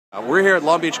We're here at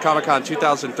Long Beach Comic-Con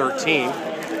 2013,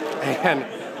 and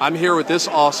I'm here with this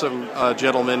awesome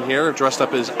gentleman here, dressed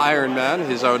up as Iron Man,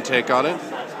 his own take on it.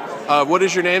 What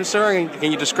is your name, sir? And can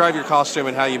you describe your costume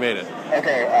and how you made it?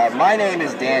 Okay, my name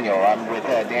is Daniel. I'm with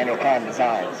Daniel Pine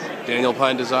Designs. Daniel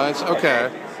Pine Designs?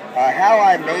 Okay. How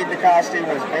I made the costume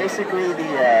was basically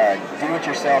the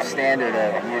do-it-yourself standard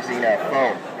of using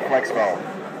foam, flex foam.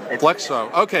 Flex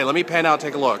foam. Okay, let me pan out,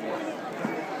 take a look.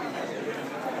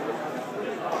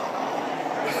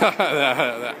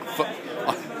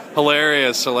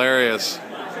 Hilarious, hilarious.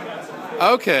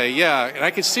 Okay, yeah, and I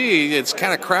can see it's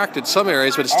kind of cracked in some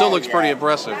areas, but it still looks pretty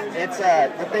impressive. It's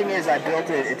the thing is, I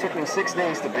built it. It took me 6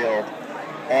 days to build,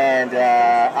 and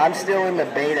I'm still in the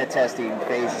beta testing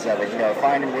phases of it. You know,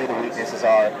 finding where the weaknesses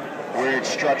are, where it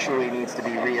structurally needs to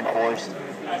be reinforced.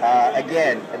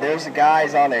 Again, there's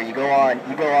guys on there. You go on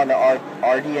the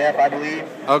RDF, I believe.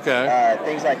 Okay.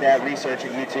 Things like that. Research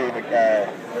at YouTube.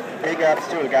 Big ups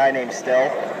to a guy named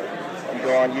Stealth. You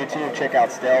go on YouTube, check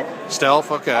out Stealth. Stealth,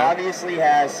 okay. Obviously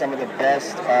has some of the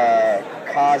best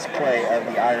cosplay of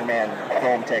the Iron Man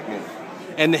foam technique.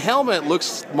 And the helmet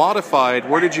looks modified.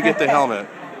 Where did you get the helmet?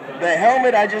 The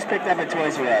helmet I just picked up at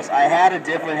Toys R Us. I had a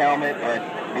different helmet, but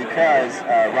because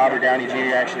Robert Downey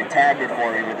Jr. actually tagged it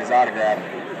for me with his autograph,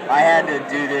 I had to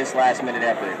do this last-minute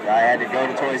effort. I had to go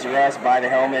to Toys R Us, buy the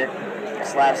helmet,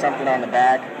 slap something on the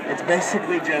back. It's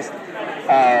basically just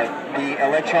the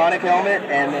electronic helmet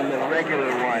and then the regular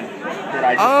one that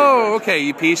I just okay,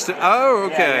 you pieced it. Oh,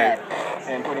 okay. Yeah,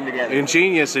 and put them together.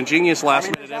 Ingenious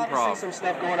last-minute there's improv. Obviously some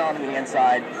stuff going on the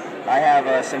inside. I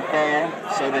have some foam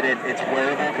so that it's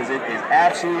wearable because it is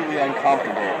absolutely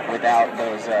uncomfortable without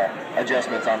those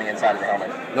adjustments on the inside of the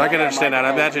helmet. I can understand that.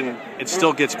 I imagine it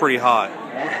still gets pretty hot.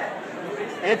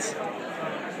 It's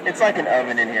like an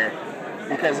oven in here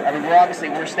because I mean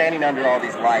we're standing under all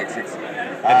these lights.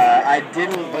 I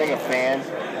didn't bring a fan.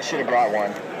 I should have brought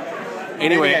one.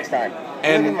 Anyway, maybe next time.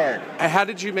 And how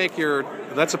did you make your?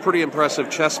 That's a pretty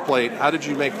impressive chest plate. How did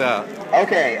you make that?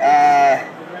 Okay,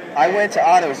 I went to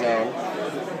AutoZone,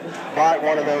 bought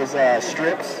one of those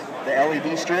strips, the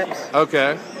LED strips.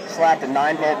 Okay. Slapped a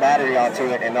 9-volt battery onto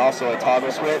it and also a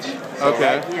toggle switch. So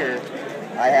okay. Right here,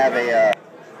 I have a, I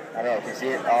don't know if you see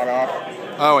it, on off.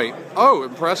 Oh wait. Oh,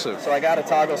 impressive. So I got a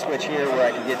toggle switch here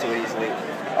where I can get to it easily.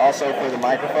 Also for the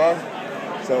microphone.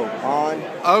 So on.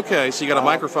 Okay, so you got a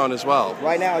microphone as well.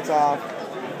 Right now it's off.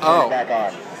 Oh. Back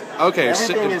on. Okay.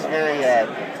 Everything is very,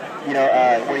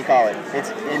 what do you call it? It's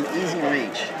in easy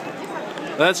reach.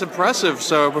 That's impressive.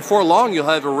 So before long, you'll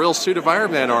have a real suit of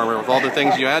Iron Man armor with all the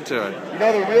things you add to it. You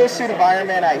know, the real suit of Iron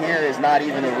Man I hear is not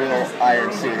even a real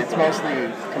iron suit. It's mostly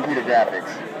computer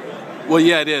graphics. Well,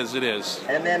 yeah, it is. It is.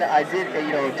 And then I did,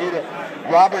 due to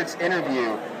Robert's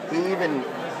interview, he even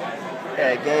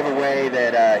gave away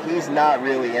that he's not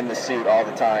really in the suit all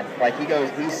the time. Like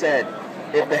he said,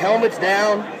 if the helmet's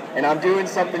down and I'm doing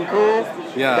something cool,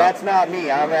 that's not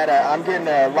me. I'm getting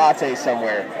a latte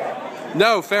somewhere.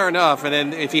 No, fair enough. And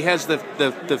then if he has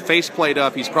the faceplate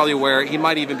up, he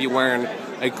might even be wearing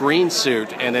a green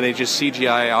suit, and then they just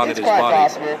CGI on his body. It's quite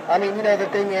possible. I mean, the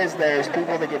thing is, there's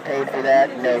people that get paid for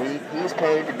that. He's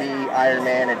paid to be Iron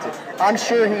Man, and I'm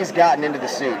sure he's gotten into the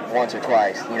suit once or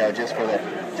twice.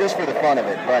 Just for the fun of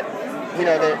it. But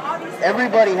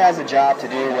everybody has a job to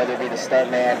do, whether it be the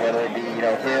stuntman, whether it be him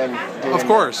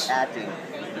doing acting.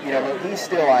 But he's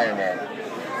still Iron Man.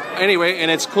 Anyway, and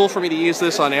it's cool for me to use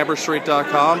this on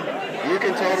AmberStreet.com. You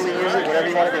can totally use it, whatever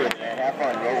you want to do with it, man. Have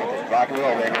fun, roll with it. Rock and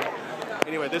roll, baby.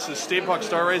 Anyway, this is Steampunk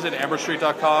Star Rays at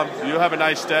AmberStreet.com. You have a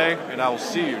nice day, and I will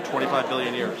see you 25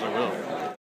 billion years. I will.